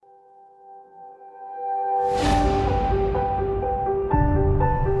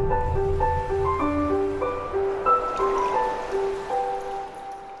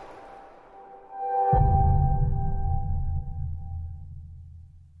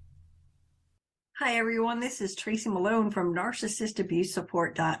Hi, everyone. This is Tracy Malone from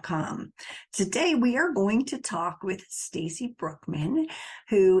narcissistabusesupport.com. Today, we are going to talk with Stacy Brookman,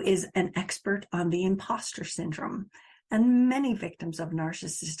 who is an expert on the imposter syndrome. And many victims of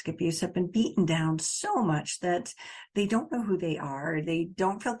narcissistic abuse have been beaten down so much that they don't know who they are. They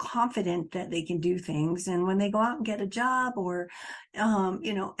don't feel confident that they can do things. And when they go out and get a job or,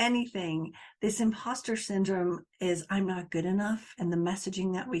 anything, this imposter syndrome is, I'm not good enough, and the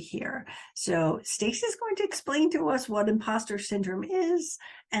messaging that we hear. So Stacy is going to explain to us what imposter syndrome is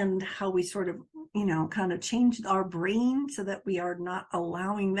and how we sort of, kind of change our brain so that we are not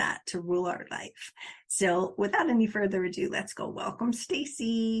allowing that to rule our life. So without any further ado, let's go. Welcome,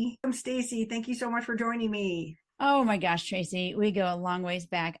 Stacy. Welcome, Stacy. Thank you so much for joining me. Oh my gosh, Tracy, we go a long ways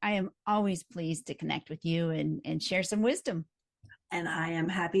back. I am always pleased to connect with you and share some wisdom. And I am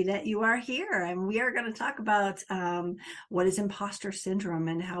happy that you are here. And we are going to talk about what is imposter syndrome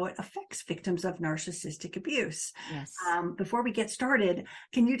and how it affects victims of narcissistic abuse. Yes. Before we get started,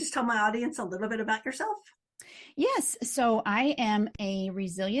 can you just tell my audience a little bit about yourself? Yes. So I am a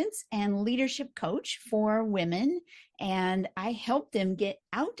resilience and leadership coach for women, and I help them get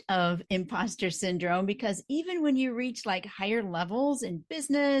out of imposter syndrome, because even when you reach like higher levels in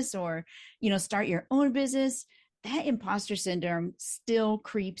business or, start your own business, that imposter syndrome still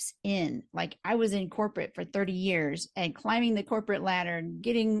creeps in. Like, I was in corporate for 30 years and climbing the corporate ladder and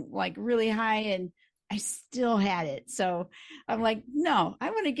getting like really high, and I still had it. So I'm like, no, I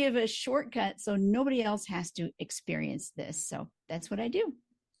want to give a shortcut so nobody else has to experience this. So that's what I do.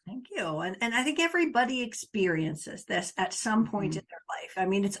 Thank you. And I think everybody experiences this at some point in their life. I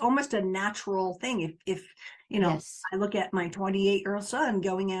mean, it's almost a natural thing. If Yes. I look at my 28-year-old son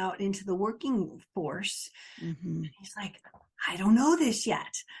going out into the working force, he's like, I don't know this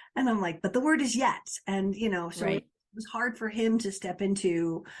yet. And I'm like, but the word is yet. And, so Right. it was hard for him to step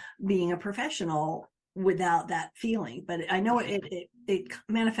into being a professional without that feeling. But I know it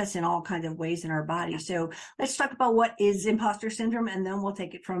manifests in all kinds of ways in our body. So let's talk about what is imposter syndrome, and then we'll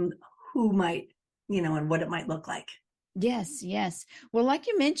take it from who might, and what it might look like. Yes. Yes. Well, like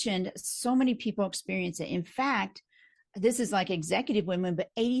you mentioned, so many people experience it. In fact, this is like executive women, but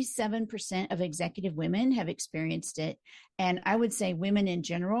 87% of executive women have experienced it. And I would say women in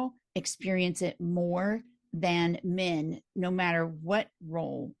general experience it more than men, no matter what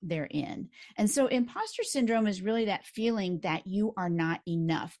role they're in. And so imposter syndrome is really that feeling that you are not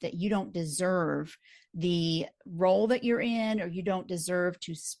enough, that you don't deserve the role that you're in, or you don't deserve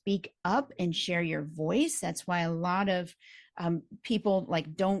to speak up and share your voice. That's why a lot of people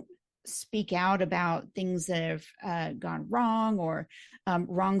like don't speak out about things that have gone wrong, or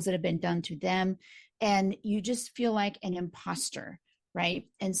wrongs that have been done to them. And you just feel like an imposter, right?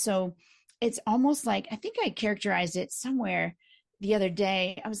 And so it's almost like, I think I characterized it somewhere the other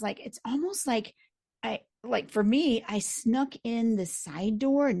day. I was like, it's almost like for me, I snuck in the side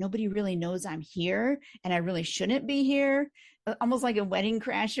door and nobody really knows I'm here, and I really shouldn't be here. Almost like a wedding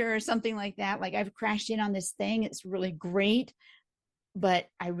crasher or something like that. Like, I've crashed in on this thing. It's really great, but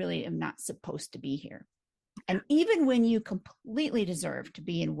I really am not supposed to be here. And even when you completely deserve to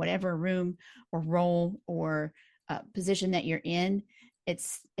be in whatever room or role or position that you're in, it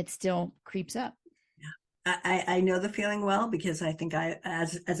still creeps up. I know the feeling well, because I think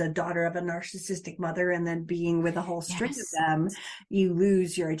as a daughter of a narcissistic mother, and then being with a whole string of them, you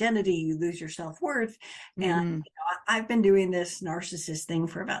lose your identity, you lose your self-worth. And I've been doing this narcissist thing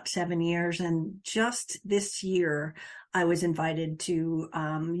for about 7 years. And just this year, I was invited to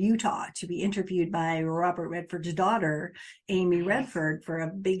Utah to be interviewed by Robert Redford's daughter, Amy Redford, for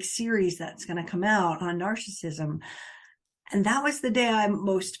a big series that's going to come out on narcissism. And that was the day I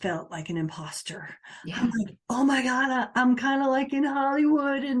most felt like an imposter. Yeah. I'm like, oh my God, I'm kind of like in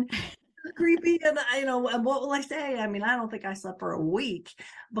Hollywood and creepy. And what will I say? I mean, I don't think I slept for a week,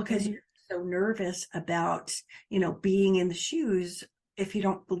 because you're so nervous about, being in the shoes if you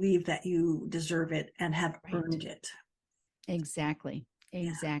don't believe that you deserve it and have earned it. Exactly.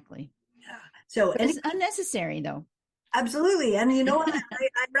 Yeah. Yeah. So it's unnecessary though. Absolutely. And I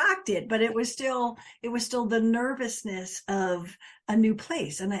rocked it, but it was still the nervousness of a new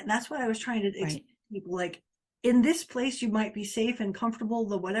place. And that's what I was trying to explain to people. Like, in this place, you might be safe and comfortable,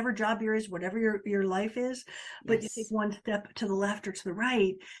 whatever job you're in, whatever your life is, but you take one step to the left or to the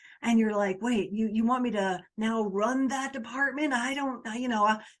right, and you're like, wait, you want me to now run that department? I don't,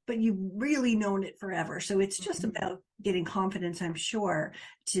 but you've really known it forever. So it's just about getting confidence, I'm sure,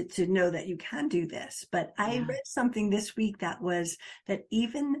 to know that you can do this. But I read something this week that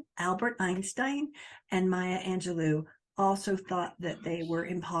even Albert Einstein and Maya Angelou also thought that they were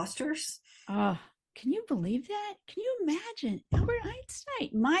imposters. Oh, can you believe that? Can you imagine Albert Einstein,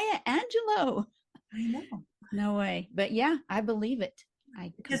 Maya Angelou? I know. No way. But yeah, I believe it.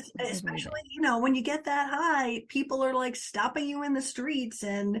 I Because completely believe it. especially, when you get that high, people are like stopping you in the streets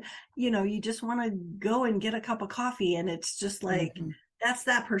and, you just want to go and get a cup of coffee. And it's just like, Hmm. that's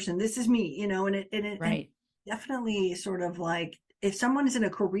that person. This is me, and Right. definitely sort of like if someone is in a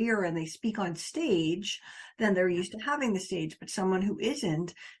career and they speak on stage, then they're used to having the stage. But someone who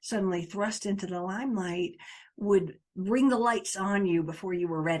isn't suddenly thrust into the limelight would bring the lights on you before you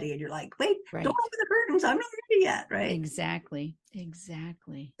were ready. And you're like, wait, don't Right. open the curtains. I'm not ready yet. Right. Exactly.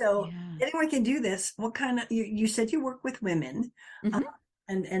 Exactly. So Yeah. anyone can do this. What kind of you said you work with women, uh, Hmm.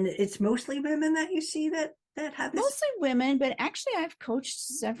 and it's mostly women that you see that have this. Mostly women, but actually I've coached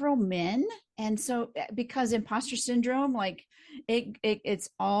several men. And so because imposter syndrome, like it's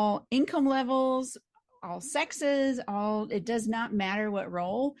all income levels, all sexes, all, it does not matter what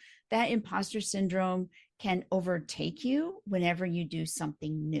role. That imposter syndrome can overtake you whenever you do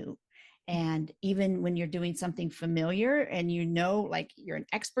something new. And even when you're doing something familiar and like you're an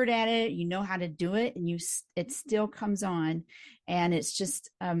expert at it, you know how to do it, and it still comes on. And it's just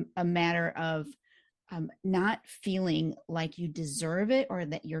a matter of not feeling like you deserve it or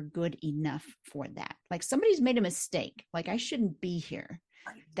that you're good enough for that. Like somebody's made a mistake. Like I shouldn't be here.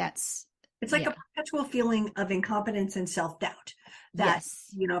 That's, It's like a yeah. perpetual feeling of incompetence and self-doubt that,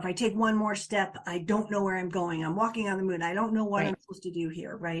 Yes. if I take one more step, I don't know where I'm going. I'm walking on the moon. I don't know what I'm Right. supposed to do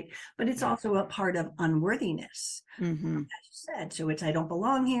here, right? But it's Yeah. also a part of unworthiness, Mm-hmm. as you said. So it's I don't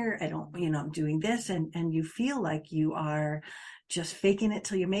belong here. I don't, I'm doing this, and you feel like you are just faking it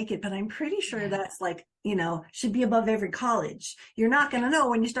till you make it. But I'm pretty sure Yeah. that's like, should be above every college. You're not going to know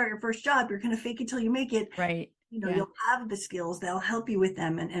when you start your first job. You're going to fake it till you make it. Right. Yeah. You'll have the skills, they'll help you with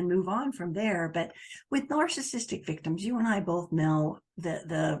them and move on from there. But with narcissistic victims, you and I both know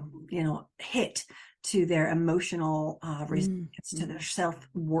the hit to their emotional resilience, to Mm-hmm. their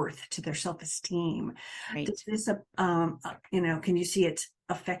self-worth, to their self-esteem. Does Right. this, can you see it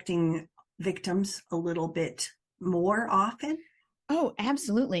affecting victims a little bit more often? Oh,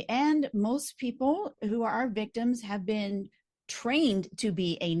 absolutely. And most people who are victims have been trained to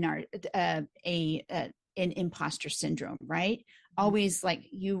be an imposter syndrome, right? Always like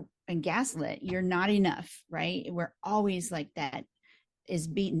you and gaslit, you're not enough, right? We're always like that is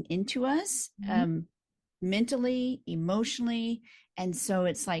beaten into us, Mhm. mentally, emotionally. And so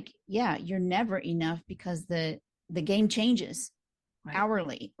it's like, yeah, you're never enough because the game changes Right.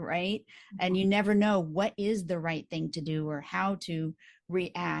 hourly, right? And Mhm. you never know what is the right thing to do or how to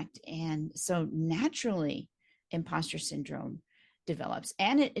react. And so naturally, imposter syndrome develops.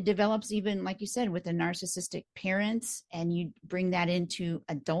 And it develops even, like you said, with the narcissistic parents, and you bring that into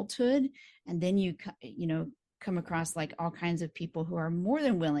adulthood. And then come across like all kinds of people who are more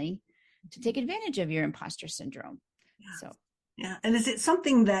than willing to take advantage of your imposter syndrome. Yeah. So Yeah. And is it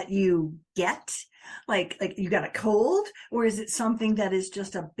something that you get? Like you got a cold, or is it something that is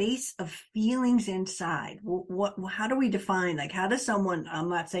just a base of feelings inside? How do we define, like, how does someone, I'm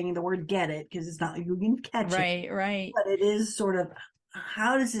not saying the word get it because it's not, you can catch it, right, right. but it is sort of,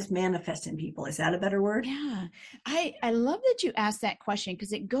 how does this manifest in people? Is that a better word? Yeah. I love that you asked that question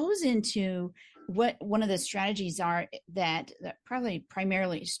because it goes into what one of the strategies are that probably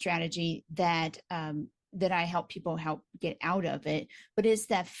primarily strategy that I help people help get out of it, but it's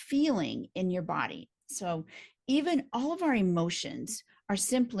that feeling in your body. So even all of our emotions are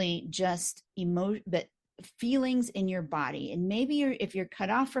simply just but feelings in your body. And maybe if you're cut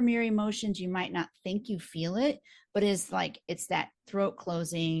off from your emotions, you might not think you feel it, but it's that throat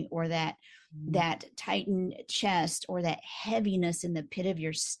closing or that tightened chest or that heaviness in the pit of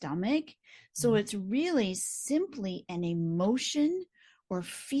your stomach. So it's really simply an emotion or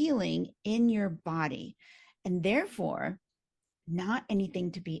feeling in your body, and therefore not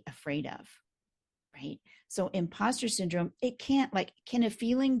anything to be afraid of, right? So imposter syndrome, it can't, like, can a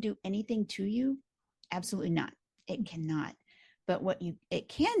feeling do anything to you? Absolutely not. It cannot. But what it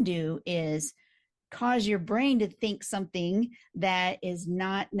can do is cause your brain to think something that is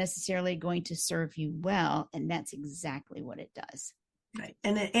not necessarily going to serve you well. And that's exactly what it does. Right.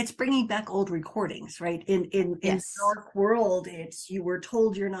 And it's bringing back old recordings, right? In the Yes. dark world, it's you were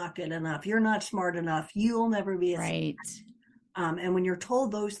told you're not good enough, you're not smart enough, you'll never be a Right. and when you're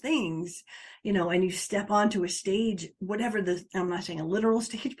told those things, and you step onto a stage, whatever I'm not saying a literal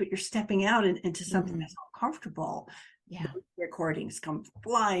stage, but you're stepping out into something Mm-hmm. that's uncomfortable, Yeah. those recordings come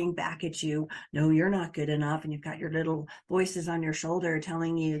flying back at you. No, you're not good enough. And you've got your little voices on your shoulder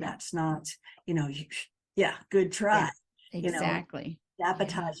telling you that's not, yeah, good try, Yeah. you know, Exactly. Yeah.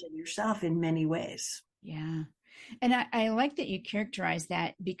 sabotaging yourself in many ways. Yeah. And I like that you characterize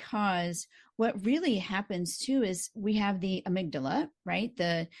that, because what really happens too is we have the amygdala, right?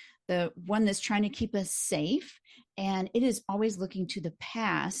 The the one that's trying to keep us safe. And it is always looking to the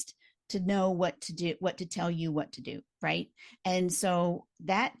past to know what to do, what to tell you what to do, right? And so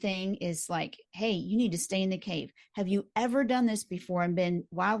that thing is like, hey, you need to stay in the cave. Have you ever done this before and been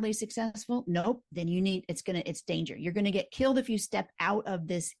wildly successful? Nope. Then it's danger. You're gonna get killed if you step out of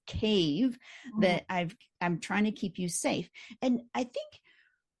this cave that I'm trying to keep you safe. And I think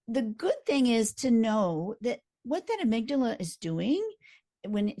the good thing is to know that what that amygdala is doing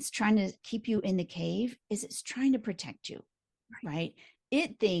when it's trying to keep you in the cave is it's trying to protect you, right?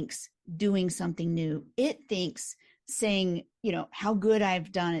 It thinks doing something new. It thinks saying, how good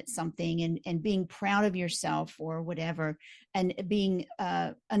I've done at something and being proud of yourself or whatever, and being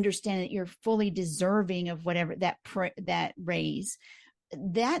understand that you're fully deserving of whatever that raise,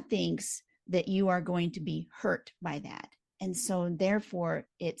 that thinks that you are going to be hurt by that. And so therefore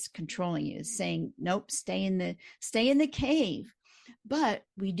it's controlling you, saying, nope, stay in the cave. But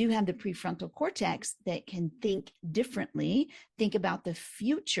we do have the prefrontal cortex that can think differently, think about the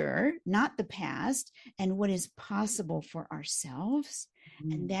future, not the past, and what is possible for ourselves.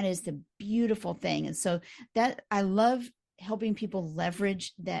 And that is the beautiful thing. And so that I love helping people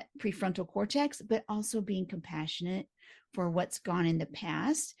leverage that prefrontal cortex, but also being compassionate for what's gone in the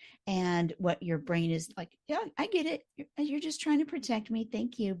past and what your brain is like. Yeah, I get it. You're just trying to protect me.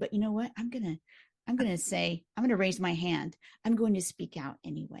 Thank you. But you know what? I'm going to raise my hand. I'm going to speak out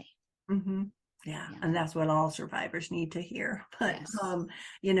anyway. Mm-hmm. Yeah. And that's what all survivors need to hear. But, yes.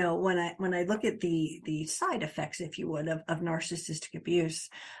 When I look at the side effects, if you would, of narcissistic abuse,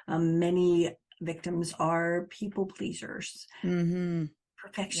 many victims are people pleasers,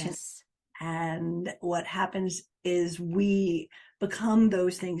 perfection. Yes. And what happens is we become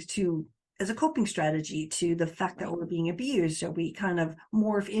those things as a coping strategy to the fact that we're being abused. So we kind of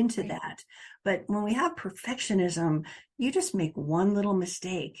morph into that. But when we have perfectionism, you just make one little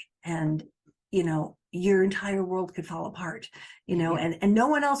mistake and, your entire world could fall apart, and no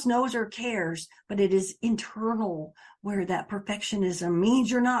one else knows or cares, but it is internal where that perfectionism means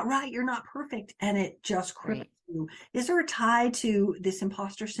you're not right, you're not perfect, and it just cripples you. Is there a tie to this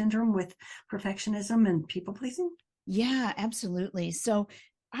imposter syndrome with perfectionism and people pleasing? Yeah, absolutely. So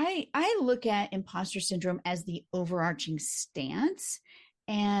I look at imposter syndrome as the overarching stance,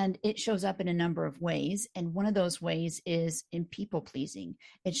 and it shows up in a number of ways. And one of those ways is in people pleasing.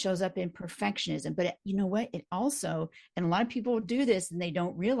 It shows up in perfectionism. But you know what? It also, and a lot of people do this and they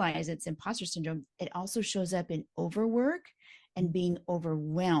don't realize it's imposter syndrome. It also shows up in overwork and being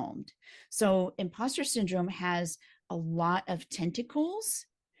overwhelmed. So imposter syndrome has a lot of tentacles,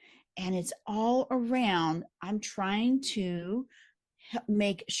 and it's all around. I'm trying to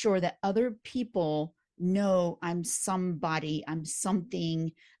make sure that other people know I'm somebody, I'm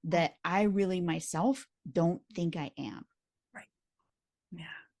something that I really myself don't think I am. Right. Yeah.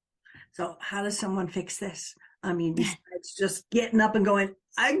 So how does someone fix this? I mean, besides just getting up and going,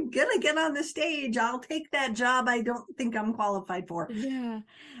 I'm going to get on the stage. I'll take that job I don't think I'm qualified for. Yeah.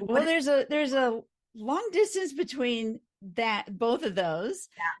 Well, there's a long distance between both of those.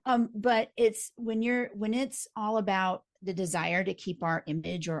 Yeah. But it's when it's all about the desire to keep our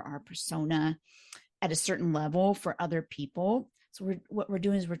image or our persona at a certain level for other people. So what we're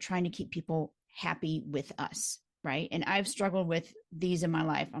doing is we're trying to keep people happy with us, right? And I've struggled with these in my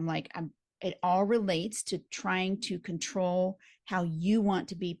life. It all relates to trying to control how you want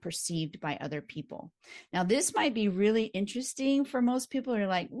to be perceived by other people. Now, this might be really interesting for most people who are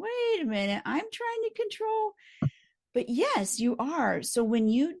like, wait a minute, I'm trying to control. But yes, you are. So when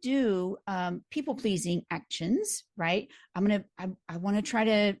you do people pleasing actions, right? I want to try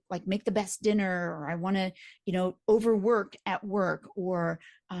to make the best dinner, or I want to, overwork at work, or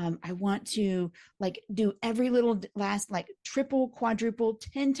I want to do every little last, triple, quadruple,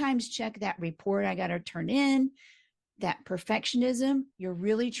 10 times check that report I got to turn in. That perfectionism, you're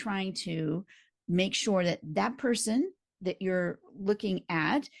really trying to make sure that person that you're looking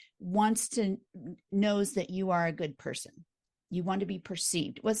at knows that you are a good person. You want to be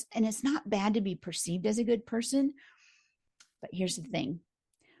perceived. And it's not bad to be perceived as a good person. But here's the thing.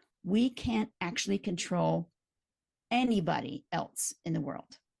 We can't actually control anybody else in the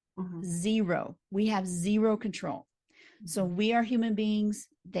world. Mm-hmm. Zero. We have zero control. Mm-hmm. So we are human beings.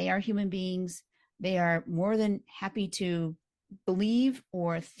 They are human beings. They are more than happy to believe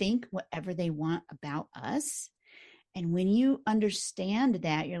or think whatever they want about us. And when you understand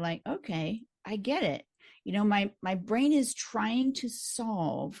that, you're like, okay, I get it. My brain is trying to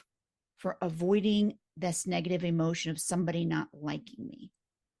solve for avoiding this negative emotion of somebody not liking me.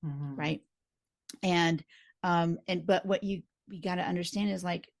 Mm-hmm. Right. But what we got to understand is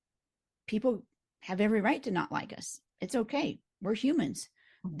people have every right to not like us. It's okay. We're humans.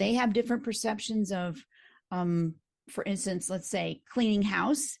 They have different perceptions of, for instance, let's say cleaning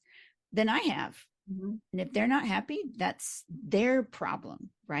house than I have. Mm-hmm. And if they're not happy, that's their problem,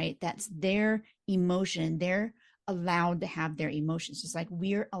 right? That's their emotion. They're allowed to have their emotions, just like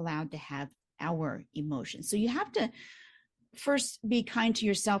we're allowed to have our emotions. So you have to first be kind to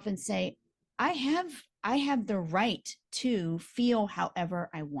yourself and say, I have the right to feel however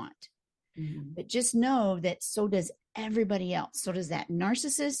I want. Mm-hmm. But just know that so does everybody else. So does that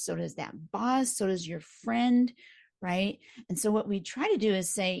narcissist, so does that boss, so does your friend, right? And so what we try to do is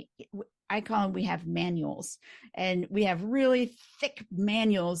say, I call them, we have manuals, and we have really thick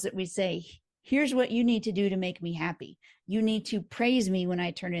manuals that we say, here's what you need to do to make me happy. You need to praise me when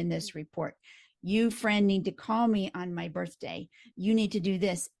I turn in this report. You, friend, need to call me on my birthday. You need to do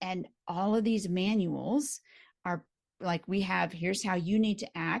this. And all of these manuals are like, we have, here's how you need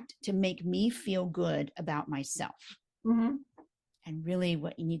to act to make me feel good about myself. Mm-hmm. And really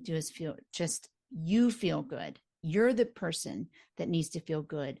what you need to do is feel, just you feel good. You're the person that needs to feel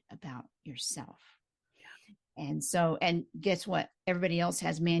good about yourself. Yeah. And so, and guess what? Everybody else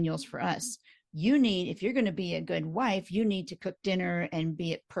has manuals for us. You need, if you're going to be a good wife, you need to cook dinner and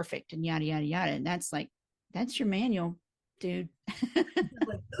be it perfect and yada, yada, yada. And that's like, that's your manual, dude.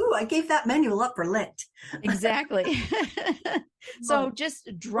 Like, ooh, I gave that manual up for Lent. Exactly. So just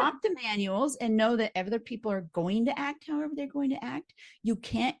drop the manuals and know that other people are going to act however they're going to act. You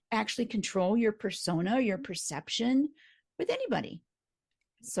can't actually control your persona, your perception with anybody.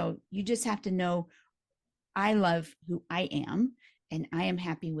 So you just have to know, I love who I am and I am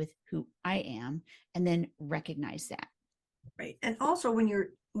happy with who I am, and then recognize that. Right. And also when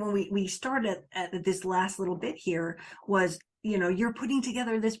we started at this last little bit here was, you're putting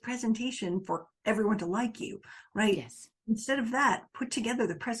together this presentation for everyone to like you, right? Yes. Instead of that, put together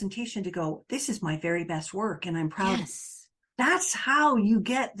the presentation to go, this is my very best work and I'm proud. Yes. That's how you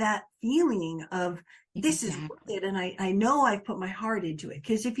get that feeling of this is worth it. And I know I've put my heart into it.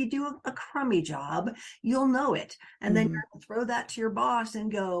 Because if you do a crummy job, you'll know it. And then you throw that to your boss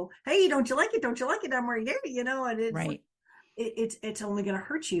and go, hey, don't you like it? Don't you like it? I'm right here, and it's right. It's only going to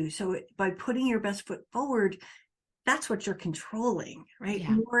hurt you. So by putting your best foot forward, that's what you're controlling, right?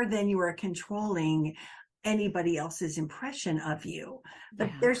 Yeah. More than you are controlling anybody else's impression of you.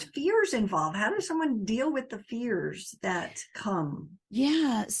 But there's fears involved. How does someone deal with the fears that come?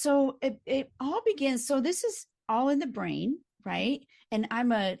 Yeah. So it all begins. So this is all in the brain, right? And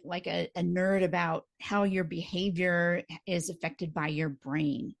I'm a nerd about how your behavior is affected by your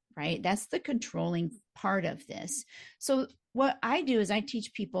brain, right? That's the controlling part of this. So what I do is I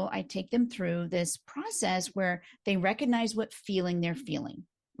teach people, I take them through this process where they recognize what feeling they're feeling,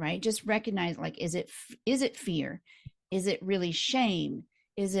 right? Just recognize, like, is it fear? Is it really shame?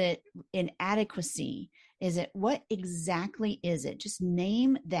 Is it inadequacy? Is it, what exactly is it? Just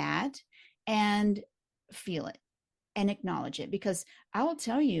name that and feel it and acknowledge it. Because I will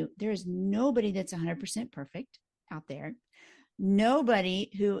tell you, there is nobody that's 100% perfect out there. Nobody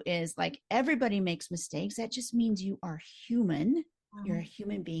who is like, everybody makes mistakes. That just means you are human. You're a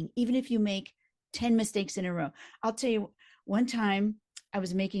human being, even if you make 10 mistakes in a row. I'll tell you, one time I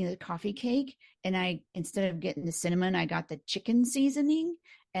was making a coffee cake, and I, instead of getting the cinnamon, I got the chicken seasoning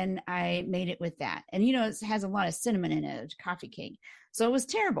and I made it with that. And it has a lot of cinnamon in it, coffee cake. So it was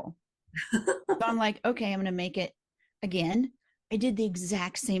terrible. So I'm like, okay, I'm going to make it again. I did the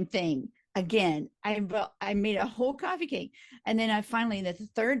exact same thing again. I made a whole coffee cake. And then I finally, the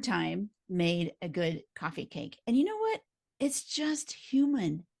third time, made a good coffee cake. And you know what? It's just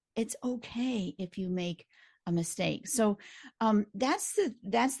human. It's okay if you make a mistake. So that's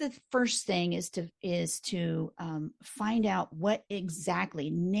the first thing, is to find out what exactly,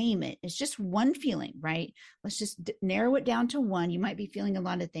 name it. It's just one feeling, right? Let's just narrow it down to one. You might be feeling a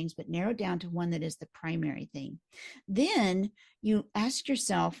lot of things, but narrow it down to one that is the primary thing. Then you ask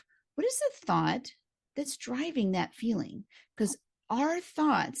yourself, what is the thought that's driving that feeling? Because our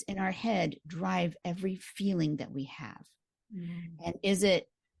thoughts in our head drive every feeling that we have. And is it,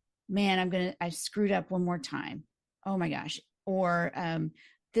 man, I screwed up one more time. Oh my gosh. Or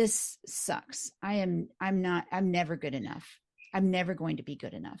this sucks. I'm never good enough. I'm never going to be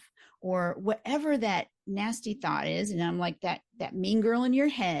good enough. Or whatever that nasty thought is. And I'm like, that mean girl in your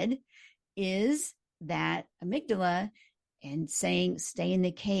head is that amygdala, and saying, stay in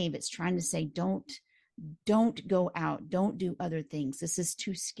the cave. It's trying to say, don't go out. Don't do other things. This is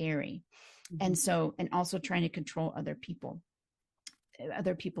too scary. And so, and also trying to control other people's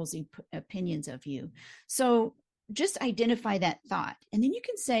opinions of you. So just identify that thought. And then you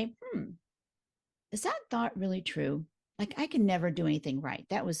can say, is that thought really true? Like, I can never do anything right.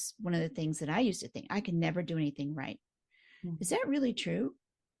 That was one of the things that I used to think. I can never do anything right. Is that really true?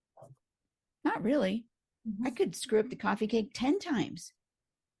 Not really. Mm-hmm. I could screw up the coffee cake 10 times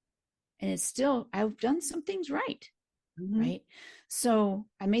and it's still, I've done some things right. Mm-hmm. Right. So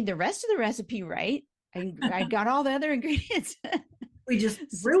I made the rest of the recipe right. I got all the other ingredients. We just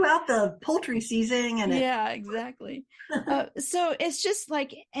So, threw out the poultry seasoning and it. yeah, exactly. So it's just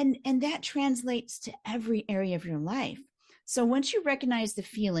like, and that translates to every area of your life. So once you recognize the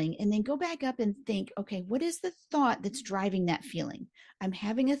feeling and then go back up and think, okay, what is the thought that's driving that feeling? I'm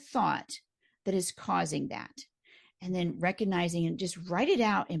having a thought that is causing that. And then recognizing and just write it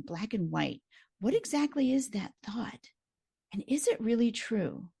out in black and white. What exactly is that thought? And is it really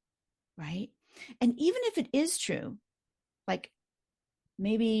true? Right. And even if it is true, like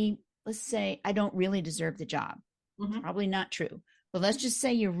maybe let's say I don't really deserve the job. Mm-hmm. Probably not true. But let's just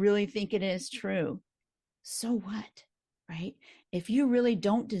say you really think it is true. So what? Right? If you really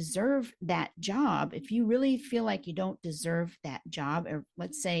don't deserve that job, if you really feel like you don't deserve that job, or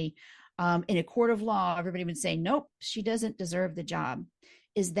let's say in a court of law, everybody would say, nope, she doesn't deserve the job.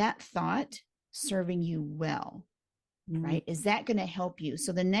 Is that thought serving you well? Right? Is that going to help you?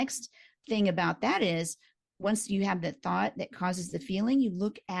 So the next thing about that is once you have the thought that causes the feeling, you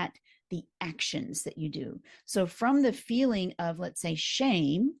look at the actions that you do. So from the feeling of, let's say,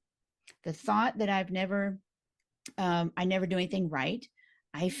 shame, the thought that I never do anything right,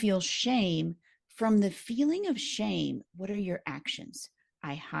 I feel shame. From the feeling of shame, what are your actions?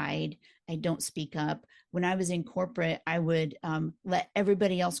 I hide. I don't speak up. When I was in corporate, I would let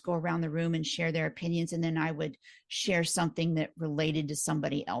everybody else go around the room and share their opinions. And then I would share something that related to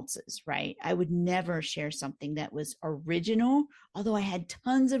somebody else's, right? I would never share something that was original, although I had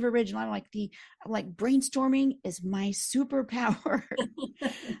tons of original. I'm like brainstorming is my superpower.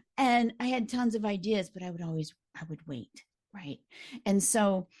 And I had tons of ideas, but I would wait, right? And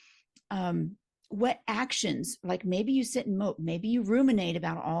so, what actions, like maybe you sit and mope, maybe you ruminate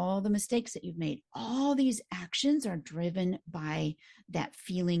about all the mistakes that you've made. All these actions are driven by that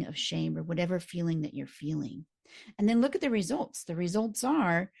feeling of shame or whatever feeling that you're feeling. And then look at the results. The results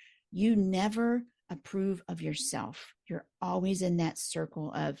are you never approve of yourself. You're always in that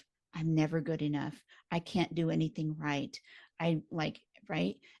circle of, I'm never good enough. I can't do anything right.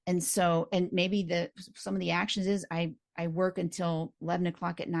 Right. And so, and maybe some of the actions is I work until 11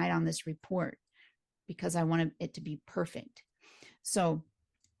 o'clock at night on this report because I want it to be perfect. So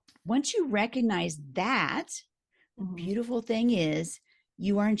once you recognize that, the beautiful thing is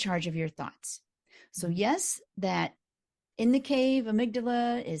you are in charge of your thoughts. So yes, that in the cave,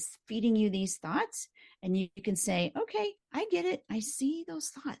 amygdala is feeding you these thoughts, and you can say, okay, I get it. I see those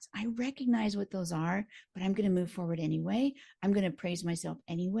thoughts. I recognize what those are, but I'm going to move forward anyway. I'm going to praise myself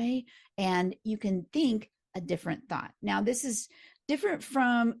anyway. And you can think a different thought. Now, this is different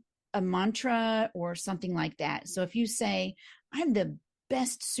from a mantra or something like that. So if you say, I'm the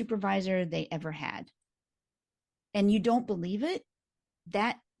best supervisor they ever had, and you don't believe it,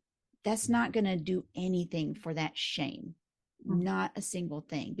 that's not going to do anything for that shame. Not a single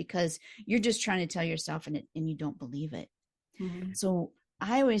thing, because you're just trying to tell yourself and you don't believe it. Mm-hmm. So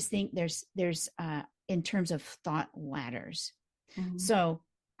I always think there's in terms of thought ladders. Mm-hmm. So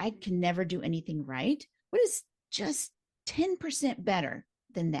I can never do anything right. What is just 10% better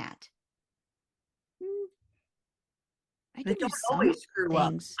than that? I can do some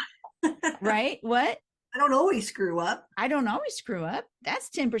things. Right? What? I don't always screw up. I don't always screw up. That's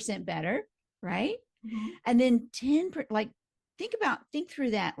 10% better, right? Mm-hmm. And then think through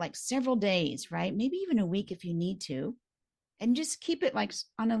that like several days, right? Maybe even a week if you need to, and just keep it like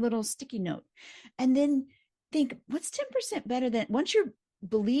on a little sticky note. And then think, what's 10% better than, once you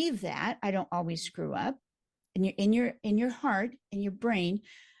believe that I don't always screw up, and you're in your heart, in your brain,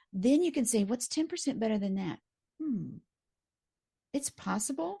 then you can say, what's 10% better than that? It's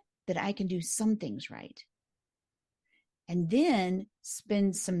possible that I can do some things right. And then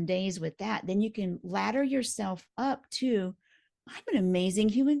spend some days with that. Then you can ladder yourself up to, I'm an amazing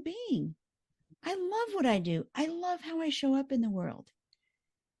human being. I love what I do. I love how I show up in the world.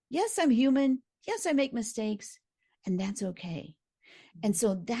 Yes, I'm human. Yes, I make mistakes, and that's okay. And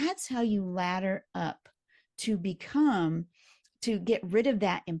so that's how you ladder up to get rid of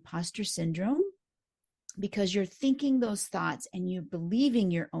that imposter syndrome, because you're thinking those thoughts and you're believing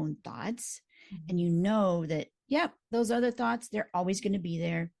your own thoughts, and you know that, yep, those other thoughts, they're always going to be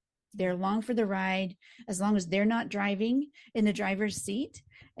there. They're along for the ride. As long as they're not driving in the driver's seat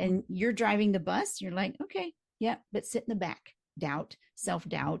and you're driving the bus, you're like, okay, yeah, but sit in the back. Doubt,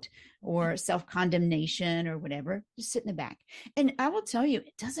 self-doubt, or self-condemnation or whatever, just sit in the back. And I will tell you,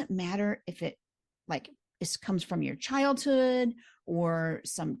 it doesn't matter if it comes from your childhood or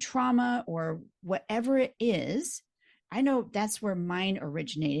some trauma or whatever it is. I know that's where mine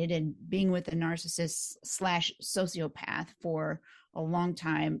originated, and being with a narcissist slash sociopath for a long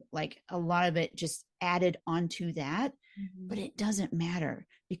time, like a lot of it just added onto that. But it doesn't matter,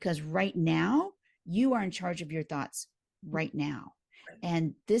 because right now you are in charge of your thoughts right now.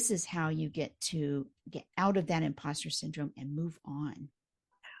 And this is how you get to get out of that imposter syndrome and move on.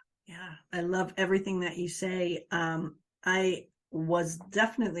 Yeah, I love everything that you say. I was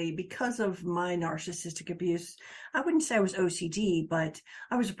definitely, because of my narcissistic abuse, I wouldn't say I was OCD, but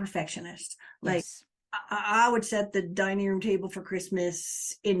I was a perfectionist. Like, Yes. I would set the dining room table for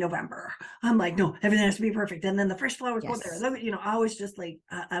Christmas in November. I'm like, no, everything has to be perfect. And then the first flowers go there. Yes. I was just like,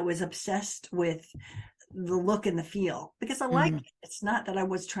 I was obsessed with the look and the feel, because I like it. It's not that I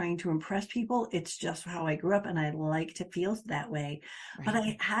was trying to impress people. It's just how I grew up, and I like to feel that way. Right. But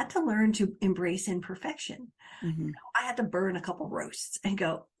I had to learn to embrace imperfection. Mm-hmm. I had to burn a couple roasts and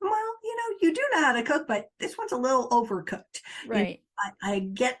go, well, you do know how to cook, but this one's a little overcooked. Right. I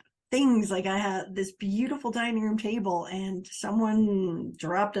get things like, I had this beautiful dining room table and someone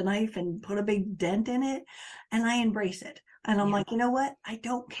dropped a knife and put a big dent in it, and I embrace it. And I'm like, you know what? I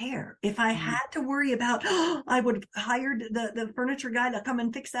don't care. If I had to worry about, I would have hired the furniture guy to come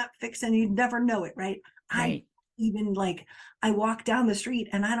and fix, and you'd never know it, right? Right. Even like, I walk down the street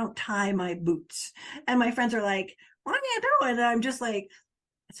and I don't tie my boots. And my friends are like, why do you do it? And I'm just like,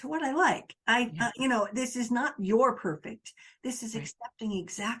 it's what I like. This is not your perfect. This is accepting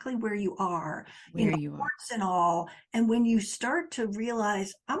exactly where you are, Where you are. warts and all. And when you start to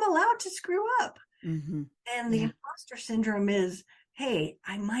realize, I'm allowed to screw up. And the imposter syndrome is, hey,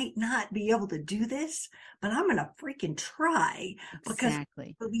 I might not be able to do this, but I'm going to freaking try, because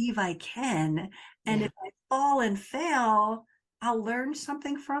I believe I can. And if I fall and fail, I'll learn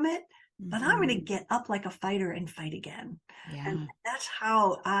something from it, but I'm going to get up like a fighter and fight again. And that's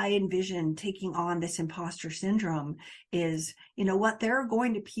how I envision taking on this imposter syndrome is, there are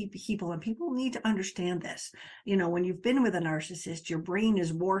going to be people, and people need to understand this. When you've been with a narcissist, your brain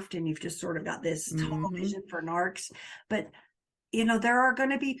is warped and you've just sort of got this tunnel vision for narcs. But, there are going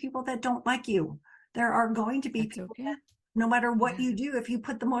to be people that don't like you. There are going to be people that, no matter what you do, if you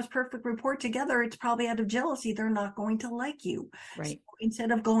put the most perfect report together, it's probably out of jealousy. They're not going to like you. Right. So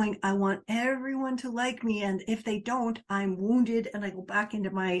instead of going, I want everyone to like me, and if they don't, I'm wounded and I go back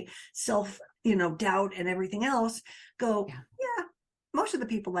into my self, doubt and everything else, most of the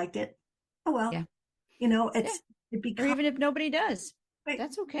people liked it. Oh, well, it becomes, or even if nobody does,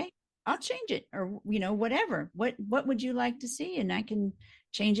 that's okay. I'll change it, or, whatever. What would you like to see? And I can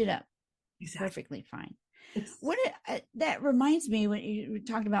change it up. Perfectly fine. That reminds me, when you were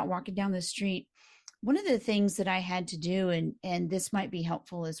talking about walking down the street, one of the things that I had to do, and this might be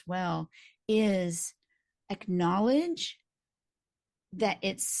helpful as well, is acknowledge that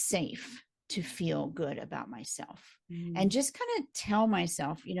it's safe to feel good about myself, and just kind of tell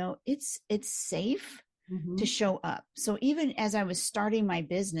myself, it's safe to show up. So even as I was starting my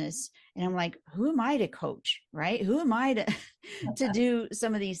business, and I'm like, who am I to coach, right? Who am I to do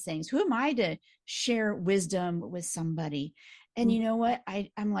some of these things? Who am I to share wisdom with somebody? And you know what?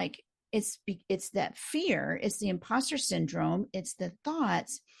 I'm like, it's that fear, it's the imposter syndrome, it's the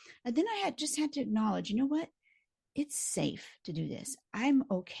thoughts. And then I just had to acknowledge, you know what? It's safe to do this. I'm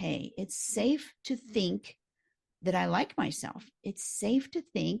okay. It's safe to think that I like myself. It's safe to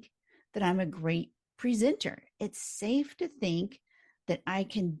think that I'm a great presenter. It's safe to think that I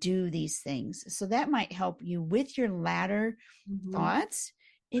can do these things. So that might help you with your latter thoughts.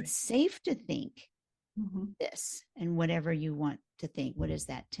 It's safe to think this, and whatever you want to think. What is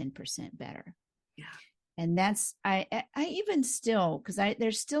that 10% better? Yeah. And that's, I even still, because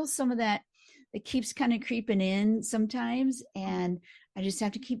there's still some of that keeps kind of creeping in sometimes. And I just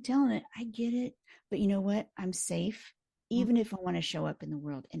have to keep telling it, I get it. But you know what? I'm safe, even if I want to show up in the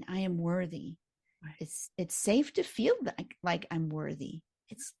world, and I am worthy. Right. It's safe to feel like I'm worthy.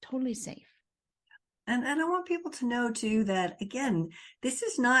 It's totally safe. And I want people to know too that, again, this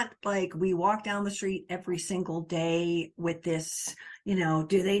is not like we walk down the street every single day with this,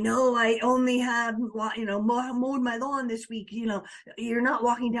 do they know I only had, mowed my lawn this week? You're not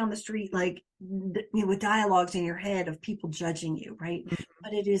walking down the street like, with dialogues in your head of people judging you, right?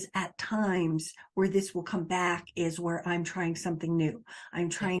 But it is at times where this will come back, is where I'm trying something new. I'm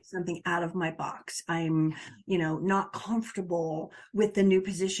trying something out of my box. I'm, not comfortable with the new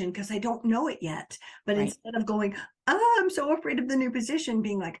position because I don't know it yet. But instead of going, I'm so afraid of the new position,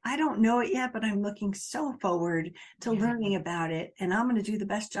 being like, I don't know it yet, but I'm looking so forward to learning about it. And I'm going to do the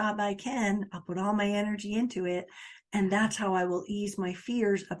best job I can. I'll put all my energy into it. And that's how I will ease my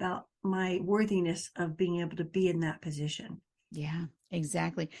fears about my worthiness of being able to be in that position. Yeah.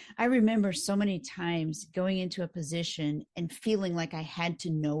 Exactly. I remember so many times going into a position and feeling like I had to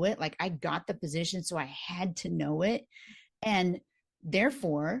know it. Like I got the position, so I had to know it. And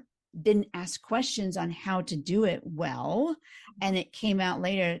therefore didn't ask questions on how to do it well. And it came out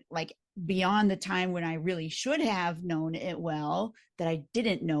later, like beyond the time when I really should have known it well, that I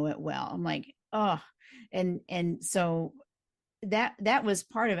didn't know it well. I'm like, oh, and so that was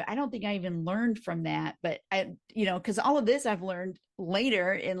part of it. I don't think I even learned from that, but I, because all of this I've learned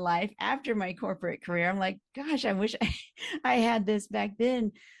later in life after my corporate career. I'm like, gosh, I wish I had this back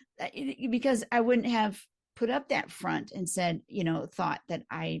then, because I wouldn't have put up that front and said, thought that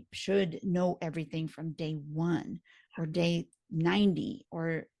I should know everything from day one or day 90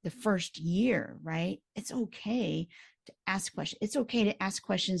 or the first year, right? It's okay to ask questions. It's okay to ask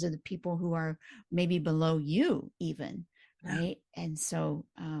questions of the people who are maybe below you even, right? And so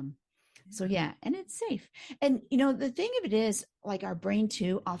yeah, and it's safe. And the thing of it is, like, our brain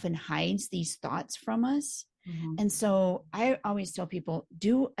too often hides these thoughts from us. Mm-hmm. And so I always tell people,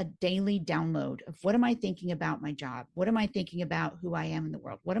 do a daily download of what am I thinking about my job? What am I thinking about who I am in the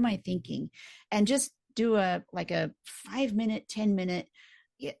world? What am I thinking? And just do a 5-minute, 10-minute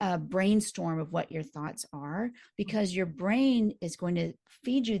brainstorm of what your thoughts are, because your brain is going to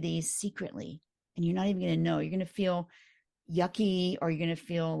feed you these secretly and you're not even going to know. You're going to feel yucky, or you're going to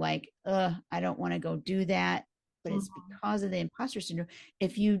feel like, I don't want to go do that. But it's because of the imposter syndrome.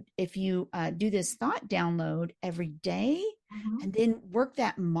 If you do this thought download every day, and then work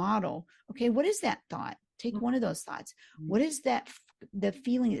that model. Okay, what is that thought? Take one of those thoughts. What is that, the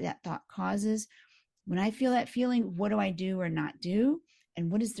feeling that thought causes? When I feel that feeling, what do I do or not do?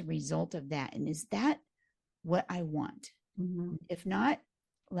 And what is the result of that? And is that what I want? If not,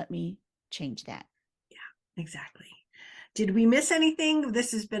 let me change that. Yeah, exactly. Did we miss anything?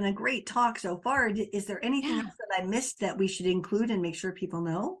 This has been a great talk so far. Is there anything else that I missed that we should include and make sure people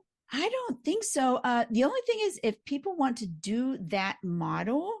know? I don't think so. The only thing is, if people want to do that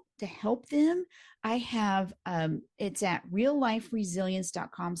model to help them, I have, it's at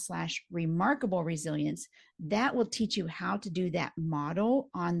realliferesilience.com/remarkable resilience. That will teach you how to do that model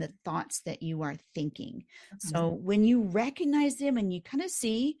on the thoughts that you are thinking. So when you recognize them and you kind of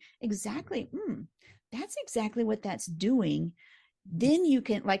see exactly, that's exactly what that's doing, then you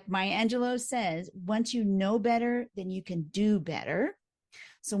can, like Maya Angelou says, once you know better, then you can do better.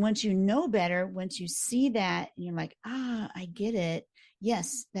 So once you know better, once you see that, and you're like, I get it.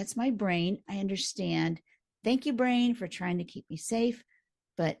 Yes, that's my brain. I understand. Thank you, brain, for trying to keep me safe.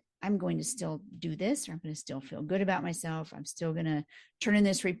 But I'm going to still do this, or I'm going to still feel good about myself. I'm still going to turn in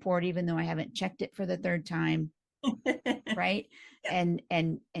this report, even though I haven't checked it for the third time. Right. Yeah.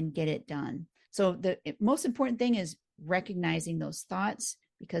 And get it done. So the most important thing is recognizing those thoughts,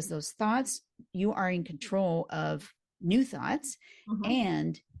 because those thoughts, you are in control of new thoughts,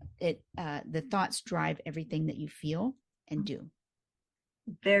 and the thoughts drive everything that you feel and do.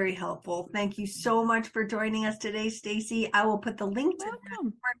 Very helpful. Thank you so much for joining us today, Stacy. I will put the link to the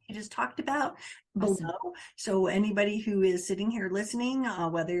report you just talked about below. So anybody who is sitting here listening,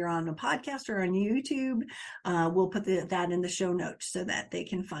 whether you're on a podcast or on YouTube, we'll put that in the show notes so that they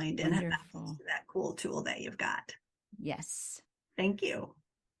can find and have access to that cool tool that you've got. Yes. Thank you.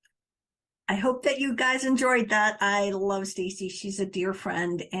 I hope that you guys enjoyed that. I love Stacy. She's a dear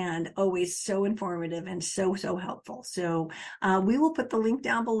friend and always so informative and so helpful. So we will put the link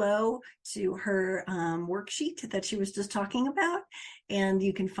down below to her worksheet that she was just talking about. And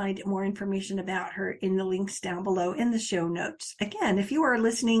you can find more information about her in the links down below in the show notes. Again, if you are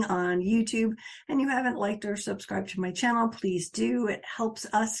listening on YouTube and you haven't liked or subscribed to my channel, please do. It helps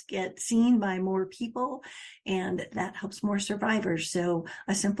us get seen by more people, and that helps more survivors. So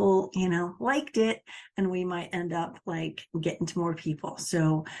a simple, liked it, and we might end up getting to more people.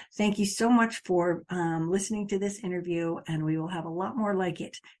 So thank you so much for listening to this interview, and we will have a lot more like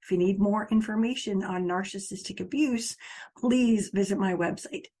it. If you need more information on narcissistic abuse, please visit my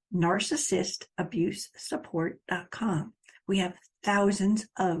website, narcissistabusesupport.com. We have thousands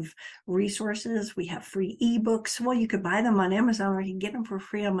of resources. We have free ebooks. Well, you could buy them on Amazon, or you can get them for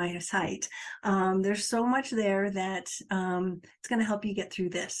free on my site. There's so much there that it's going to help you get through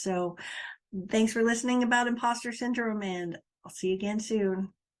this. So thanks for listening about imposter syndrome, and I'll see you again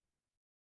soon.